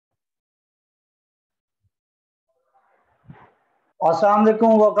अस्सलाम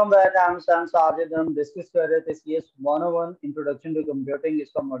वालेकुम welcome back I am Hussain Sajid. हम डिस्कस कर रहे थे CS101 इंट्रोडक्शन टू कंप्यूटिंग,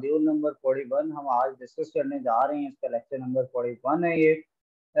 इसका मॉड्यूल नंबर 41 हम आज डिस्कस करने जा रहे हैं। इसका लेक्चर नंबर 41 है ये।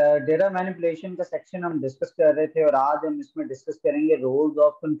 डेटा मैनिपुलेशन का सेक्शन हम डिस्कस कर रहे थे और आज हम इसमें डिस्कस करेंगे roles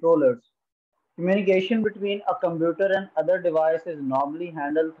of controllers. Communication between a computer and other device is normally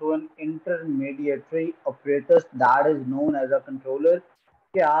handled through an intermediary operator that is known as a controller।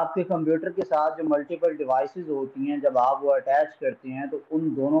 कि आपके कंप्यूटर के साथ जो मल्टीपल डिवाइसेस होती हैं, जब आप वो अटैच करते हैं तो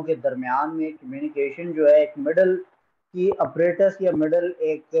उन दोनों के दरमियान में कम्युनिकेशन जो है, एक मिडल की ऑपरेटर्स या मिडल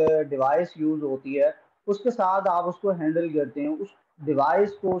एक डिवाइस यूज होती है, उसके साथ आप उसको हैंडल करते हैं। उस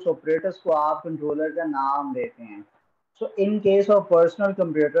डिवाइस को, उस ऑपरेटर्स को आप कंट्रोलर का नाम देते हैं। So in case of personal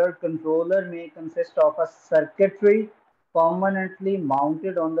computer, controller may consist of a circuitry permanently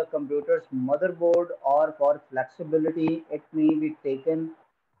mounted on the computer's motherboard, or for flexibility, it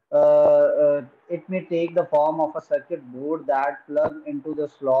may take the form of a circuit board that plug into the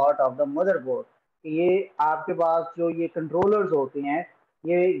slot of the motherboard। ये आपके पास जो ये controllers होते हैं,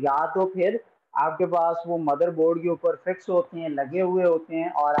 ये या तो फिर आपके पास वो मदरबोर्ड के ऊपर फिक्स होते हैं, लगे हुए होते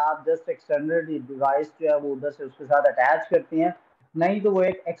हैं, और आप जस्ट एक्सटर्नल डिवाइस जो है वो उधर से उसके साथ अटैच करते हैं। नहीं तो वो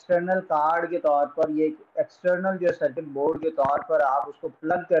एक एक्सटर्नल कार्ड के तौर पर, ये एक्सटर्नल जो सर्किट बोर्ड के तौर पर आप उसको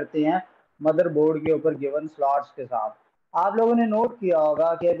प्लग करते हैं मदरबोर्ड के ऊपर गिवन स्लॉट्स के साथ। आप लोगों ने नोट किया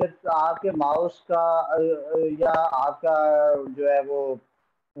होगा कि अगर आपके माउस का या आपका जो है वो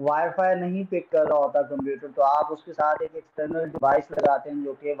वाईफाई नहीं पिक कर रहा होता कंप्यूटर, तो आप उसके साथ एक एक्सटर्नल डिवाइस लगाते हैं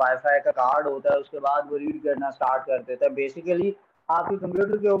जो कि वाईफाई का कार्ड होता है। उसके बाद वो रीड करना स्टार्ट कर देता है। बेसिकली आपके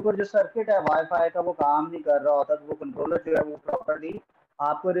कंप्यूटर के ऊपर जो सर्किट है वाईफाई का वो काम नहीं कर रहा होता, तो वो कंट्रोलर जो है वो प्रॉपर्ली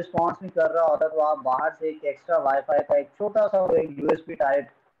आपको रिस्पॉन्स नहीं कर रहा होता। तो आप बाहर से एक एक्स्ट्रा वाईफाई का एक छोटा सा एक यूएसबी टाइप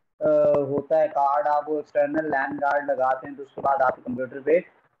होता है कार्ड, आप वो एक्सटर्नल लैंड कार्ड लगाते हैं, तो उसके बाद आपके कंप्यूटर पे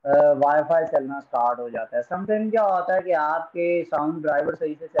वाईफाई चलना स्टार्ट हो जाता है। समटाइम क्या होता है कि आपके साउंड ड्राइवर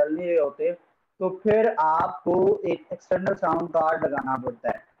सही से चल नहीं रहे होते, तो फिर आपको एक एक्सटर्नल साउंड कार्ड लगाना पड़ता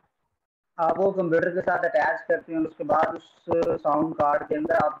है। आप वो कंप्यूटर के साथ अटैच करते हैं, उसके बाद उस साउंड कार्ड के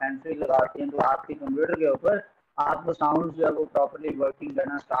अंदर आप हैंड फ्री लगाते हैं, तो आपके कंप्यूटर के ऊपर आपको साउंड जो है वो प्रॉपर्ली वर्किंग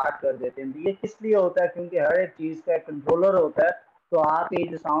करना स्टार्ट कर देते हैं। तो ये किस लिए होता है? क्योंकि हर एक चीज़ का एक कंट्रोलर होता है। तो आपके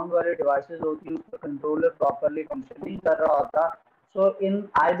जो साउंड वाले डिवाइसेस होती है उसका कंट्रोलर प्रॉपर्ली फंक्शन नहीं कर रहा होता। So in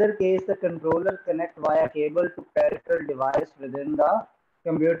either case, the controller connect via cable to peripheral device within the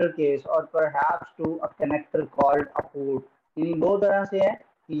computer case, or perhaps to a connector called a port। इन दो तरह से है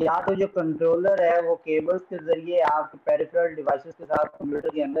कि या तो जो कंट्रोलर है वो केबल्स के जरिए आपके पेरिफेरल डिवाइसेस के साथ कंप्यूटर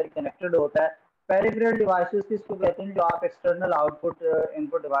के अंदर कनेक्टेड होता है। पेरिफेरल डिवाइसेस किसको कहते हैं? जो आप एक्सटर्नल आउटपुट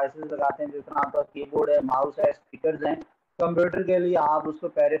इनपुट डिवाइसेस लगाते हैं, जिस तरह आपका कीबोर्ड है, माउस है, स्पीकर्स हैं। कंप्यूटर के लिए आप उसको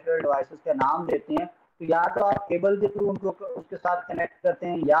पेरिफेरल डिवाइसेस का नाम देते हैं। तो या तो आप केबल के थ्रू उनको उसके साथ कनेक्ट करते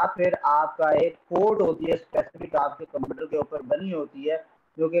हैं, या फिर आपका एक पोर्ट होती है स्पेसिफिक आपके कंप्यूटर के ऊपर बनी होती है,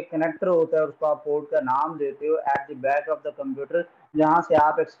 जो कि कनेक्टर होता है, उसको आप पोर्ट का नाम देते हो at the back of the computer, जहाँ से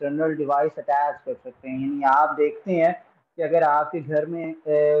आप एक्सटर्नल डिवाइस अटैच कर सकते हैं। यानी आप देखते हैं कि अगर आपके घर में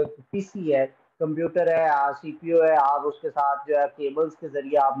पीसी है, कंप्यूटर है, सीपीयू है, आप उसके साथ जो है केबल्स के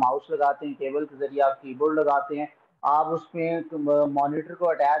जरिए आप माउस लगाते हैं, केबल के जरिए आप कीबोर्ड लगाते हैं। आप उसमें मॉनिटर को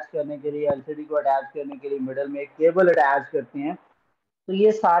अटैच करने के लिए, एलसीडी को अटैच करने के लिए मिडल में एक केबल अटैच करते हैं। तो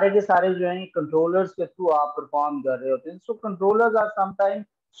ये सारे के सारे जो हैं कंट्रोलर्स के थ्रू आप परफॉर्म कर रहे होते हैं। सो controllers are sometime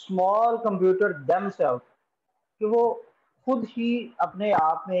small computer themselves, कि वो खुद ही अपने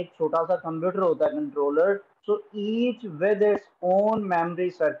आप में एक छोटा सा कंप्यूटर होता है controller. So each with its own memory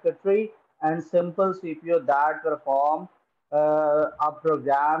circuitry and simple CPU that perform a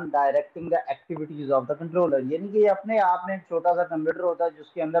programme directing the activities of the controller. यानी कि अपने आप में एक छोटा सा कंप्यूटर होता है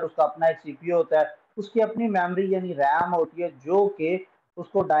जिसके अंदर उसका अपना एक सीपीयू होता है, उसकी अपनी मेमोरी यानी रैम होती है, जो कि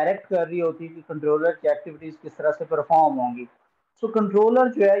उसको डायरेक्ट कर रही होती है कि कंट्रोलर की एक्टिविटीज किस तरह से परफॉर्म होंगी। सो कंट्रोलर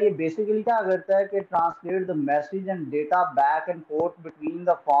जो है ये बेसिकली क्या करता है कि translate the message and data back and fourth between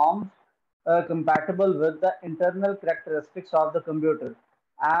the forms compatible with the internal characteristics of the computer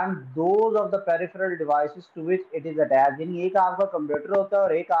and those of the peripheral devices to which it is attached। यानी एक आपका computer होता है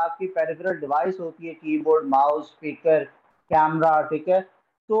और एक आपकी peripheral device होती है, कीबोर्ड, माउस, स्पीकर, कैमरा, ठीक है।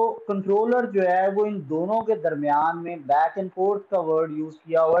 तो कंट्रोलर जो है वो इन दोनों के दरमियान में बैक एंड फोर्थ का वर्ड यूज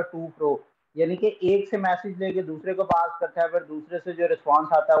किया हुआ है, टू प्रो। यानी कि एक से मैसेज लेके दूसरे को पास करता है, फिर दूसरे से जो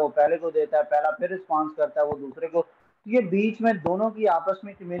रिस्पांस आता है वो पहले को देता है, पहला फिर रिस्पांस करता है वो दूसरे को। तो ये बीच में दोनों की आपस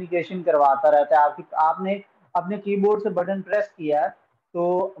में कम्युनिकेशन करवाता रहता है। आपकी आपने अपने कीबोर्ड से बटन प्रेस किया है,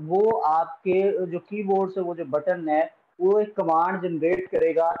 तो वो आपके जो कीबोर्ड से वो जो बटन है वो एक कमांड जनरेट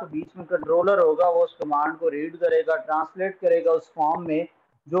करेगा। तो बीच में कंट्रोलर होगा, वो उस कमांड को रीड करेगा, ट्रांसलेट करेगा उस फॉर्म में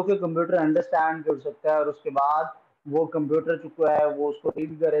जो कि कंप्यूटर अंडरस्टैंड कर सकता है, और उसके बाद وہ कंप्यूटर चुका है वो उसको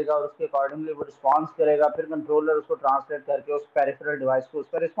रीड करेगा और उसके अकॉर्डिंगली वो रिस्पॉन्स करेगा, फिर कंट्रोलर उसको ट्रांसलेट करके उस पेरिफेरल डिवाइस को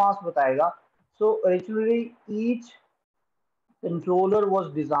उसका रिस्पॉन्स बताएगा. सो originally each controller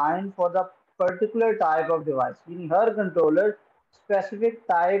was designed for the particular type of device. यानी हर कंट्रोलर स्पेसिफिक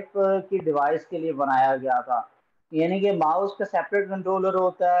टाइप की डिवाइस के लिए बनाया गया था. यानी कि माउस का सेपरेट कंट्रोलर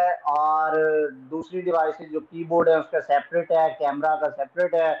होता है और दूसरी डिवाइसेस जो कीबोर्ड है उसका सेपरेट है, कैमरा का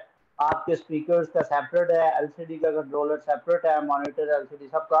सेपरेट है, आपके स्पीकर्स का सेपरेट है, एलसीडी का कंट्रोलर सेपरेट है, मॉनिटर एलसीडी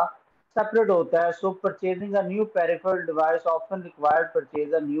सबका सेपरेट होता है. सो purchasing a new peripheral device often required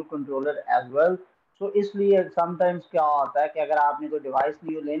purchase a new controller as well. तो इसलिए समटाइम्स क्या होता है कि अगर आपने कोई डिवाइस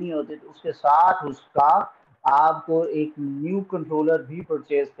न्यू लेनी होती है तो उसके साथ उसका आपको एक न्यू कंट्रोलर भी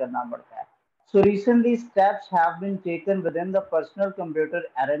परचेज करना पड़ता है. So recently steps have been taken within the personal computer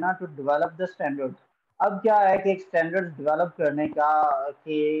arena to develop the standards. अब क्या है कि एक स्टैंडर्ड डेवलप करने का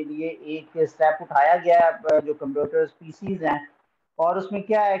के लिए एक स्टेप उठाया गया है जो कंप्यूटर्स पीसीज हैं, और उसमें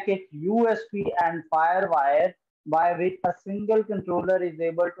क्या है कि USB and fire wire by which a single controller is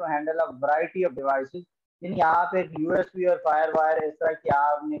able to handle a variety of devices. यानी आप एक यूएसबी और फायर वायर इस तरह की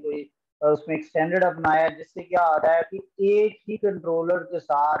आपने कोई उसमें एक स्टैंडर्ड अपनाया जिससे क्या होता है कि एक ही कंट्रोलर के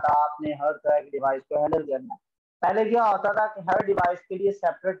साथ आपने हर तरह की डिवाइस को हैंडल करना है. पहले क्या होता था कि हर डिवाइस के लिए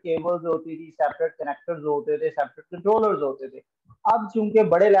सेपरेट केबल्स होती थी, सेपरेट कनेक्टर्स होते थे, सेपरेट कंट्रोलर्स होते थे. अब चूंकि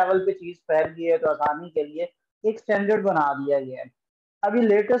बड़े लेवल पे चीज फैल गई है तो आसानी के लिए एक स्टैंडर्ड बना दिया गया है. अभी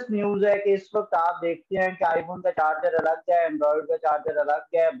लेटेस्ट न्यूज है कि इस वक्त आप देखते हैं कि आईफोन का चार्जर अलग है, एंड्रॉइड का चार्जर अलग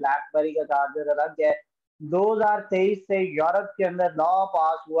है, ब्लैकबेरी का चार्जर अलग है. 2023 से यूरोप के अंदर लॉ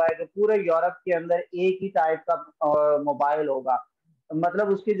पास हुआ है कि पूरे यूरोप के अंदर एक ही टाइप का मोबाइल होगा. मतलब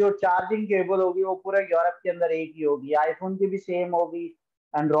उसकी जो चार्जिंग केबल होगी वो पूरे यूरोप के अंदर एक ही होगी. आईफोन की भी सेम होगी,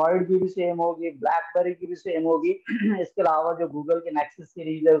 एंड्रॉइड की भी सेम होगी, ब्लैकबेरी की भी सेम होगी. इसके अलावा जो गूगल के नेक्सस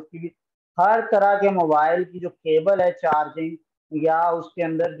सीरीज है उसकी भी, हर तरह के मोबाइल की जो केबल है चार्जिंग या उसके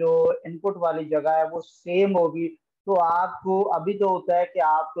अंदर जो इनपुट वाली जगह है वो सेम होगी. तो आपको अभी तो होता है कि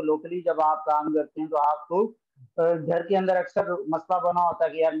आपको लोकली जब आप काम करते हैं तो आपको घर के अंदर अक्सर मसला बना होता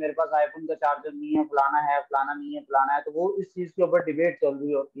है कि यार मेरे पास आईफोन का चार्जर नहीं है, फलाना नहीं है, फलाना है, तो वो इस चीज के ऊपर डिबेट चल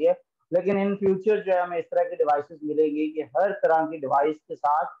रही होती है. लेकिन इन फ्यूचर जो है हमें इस तरह की डिवाइसेस मिलेंगी कि हर तरह की डिवाइस के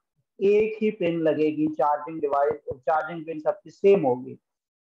साथ एक ही पिन लगेगी, चार्जिंग डिवाइस चार्जिंग पिन सबकी सेम होगी.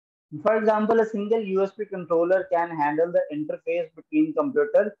 For example, a single USB controller can handle the interface between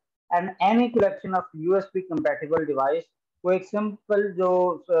computer and any collection of USB compatible device. वो एक सिंपल जो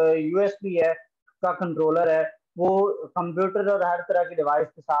USB है का कंट्रोलर है वो कंप्यूटर और हर तरह की डिवाइस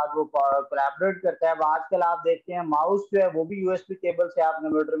के साथ वो कोलैबोरेट करता है. अब आजकल आप देखते हैं माउस जो है वो भी यूएसबी केबल से आप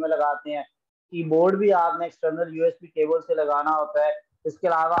कंप्यूटर में लगाते हैं, कीबोर्ड भी आपने एक्सटर्नल यूएसबी केबल से लगाना होता है. इसके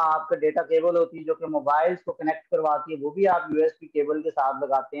अलावा आपका डेटा केबल होती है जो कि मोबाइल्स को कनेक्ट करवाती है, वो भी आप यूएसबी केबल के साथ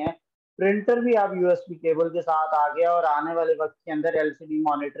लगाते हैं. प्रिंटर भी आप यूएसबी केबल के साथ आ गया और आने वाले वक्त के अंदर एलसीडी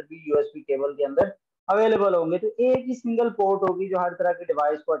मॉनिटर भी यूएसबी केबल के अंदर अवेलेबल होंगे. तो एक ही सिंगल पोर्ट होगी जो हर तरह की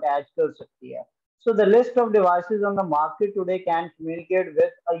डिवाइस को अटैच कर सकती है. So the list of devices on the market today can communicate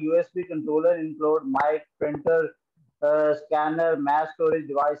with a USB controller include mic, printer, scanner, mass storage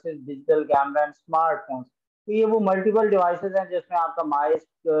devices, digital camera and smartphones. तो ये वो मल्टीपल डिवाइसेस हैं जिसमें आपका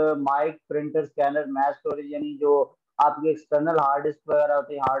mic, printer, scanner, mess storage यानी जो आपकी external hard disk वगैरह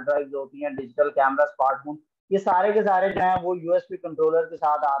होती है, हार्ड ड्राइव होती हैं, डिजिटल कैमरा, स्मार्टफोन, ये सारे के सारे जो हैं वो यूएसबी कंट्रोलर के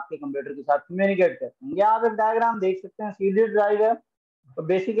साथ आपके कंप्यूटर के साथ कम्युनिकेट करते हैं. ये आप एक डायग्राम देख सकते हैं, सीडी ड्राइव है. तो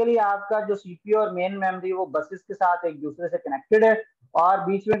बेसिकली आपका जो सीपीयू और मेन मेमोरी वो बसेस के साथ एक दूसरे से कनेक्टेड है और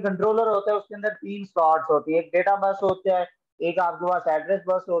बीच में कंट्रोलर होता है. उसके अंदर तीन स्लॉट्स होती है, एक डेटा बस होता है, एक आपके पास एड्रेस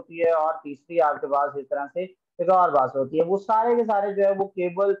बस होती है और तीसरी आपके पास इस तरह से एक और बस होती है. वो सारे के सारे जो है वो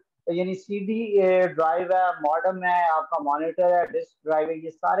केबल यानी सीडी ड्राइव है, मॉडेम है, आपका मॉनिटर है, डिस्क ड्राइव है, ये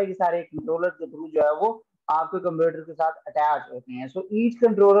सारे के सारे कंट्रोलर के थ्रू जो है वो आपके कंप्यूटर के साथ अटैच होते हैं. So each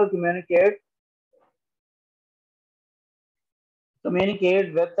controller communicate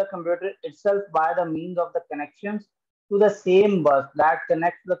with the computer itself by the means of the connections to the same bus that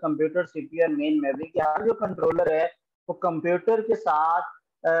connects the computer CPU and main memory. कि हर जो कंट्रोलर है वो कंप्यूटर के साथ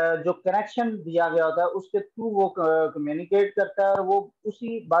जो कनेक्शन दिया गया होता है उसके थ्रू वो कम्युनिकेट करता है और वो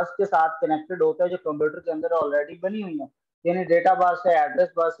उसी बस के साथ कनेक्टेड होता है जो कंप्यूटर के अंदर ऑलरेडी बनी हुई है. यानी डेटा बस है,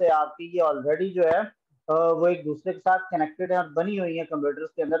 एड्रेस बस है आपकी, ये ऑलरेडी जो है वो एक दूसरे के साथ कनेक्टेड है और बनी हुई है कंप्यूटर्स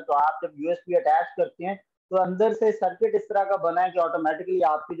के अंदर. तो आप जब यूएसबी अटैच करते हैं तो अंदर से सर्किट इस तरह का बना है कि ऑटोमेटिकली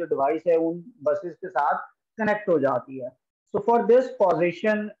आपकी जो डिवाइस है उन बसेस के साथ कनेक्ट हो जाती है. So for this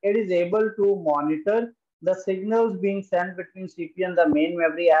position it is able to monitor the signals being sent between CPU and the main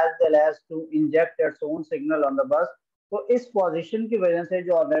memory as well as to inject its own signal on the bus. तो इस position की वजह से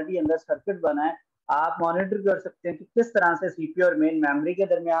जो already अंदर circuit बना है आप मॉनिटर कर सकते हैं कि किस तरह से सीपीयू और मेन मेमोरी के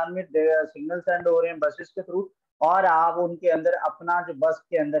दरमियान में सिग्नल सेंड हो रहे हैं बसेस के थ्रू اور آپ ان کے اندر اپنا جو بس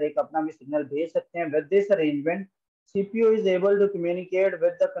کے اندر ایک اپنا بھی سگنل بھیج سکتے ہیں. With this arrangement C P U is able to communicate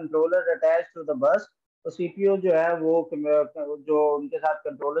with the controller attach to the بس. تو سی پی یو جو ہے وہ جو ان کے ساتھ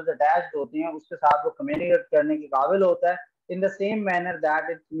کنٹرولر اٹیچ ہوتے ہیں اس کے ساتھ وہ کمیونیکیٹ کرنے کے قابل ہوتا ہے ان the same manner that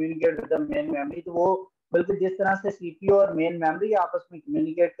it communicate with the main memory. تو وہ بالکل جس طرح سے سی پی یو اور مین میموری آپس میں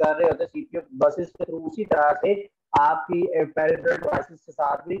کمیونیکیٹ کر رہے ہوتے ہیں سی پی یو بسز کے تھرو, اسی طرح سے آپ کی پیریفرل ڈیوائسز کے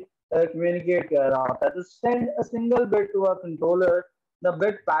ساتھ بھی communicate کر رہا ہوتا ہے. To send a single bit to a controller, the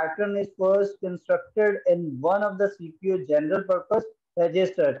bit pattern is first constructed in one of the CPU general purpose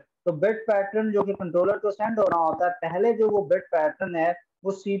register. تو bit pattern جو کہ کنٹرولر کو سینڈ ہو رہا ہوتا ہے, پہلے جو وہ bit pattern ہے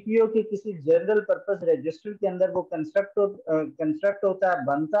وہ سی پی یو کے کسی جنرل پرپز رجسٹر کے اندر وہ کنسٹرکٹ ہوتا ہے,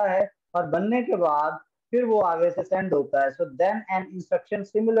 بنتا ہے, اور بننے کے بعد پھر وہ آگے سے سینڈ ہوتا ہے. So then an instruction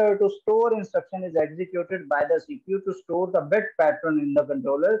similar to store instruction is executed by the CPU to store the bit pattern in the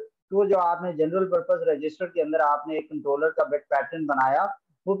controller. تو جو آپ نے جنرل پرپز رجسٹر کے اندر آپ نے ایک کنٹرولر کا بٹ پیٹرن بنایا,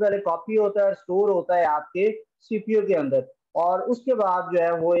 وہ پہلے کاپی ہوتا ہے اور اسٹور ہوتا ہے آپ کے سی پی یو کے اندر, اور اس کے بعد جو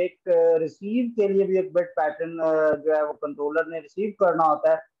ہے وہ ایک ریسیو کے لیے بھی ایک بٹ پیٹرن جو ہے وہ کنٹرولر نے ریسیو کرنا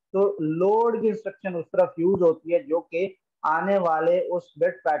ہوتا ہے. تو لوڈ کی انسٹرکشن اس طرف یوز ہوتی ہے جو کہ آنے والے اس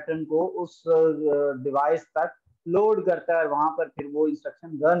بٹ پیٹرن کو اس ڈیوائس تک لوڈ کرتا ہے, وہاں پر پھر وہ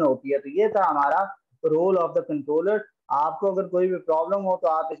انسٹرکشن رن ہوتی ہے. تو یہ تھا ہمارا رول آف دا کنٹرولر. آپ کو اگر کوئی بھی پرابلم ہو تو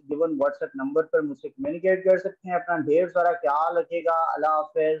آپ اس گیون واٹس ایپ نمبر پر مجھ سے کمیونیکیٹ کر سکتے ہیں. اپنا ڈھیر سارا خیال رکھیے گا. اللہ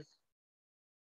حافظ.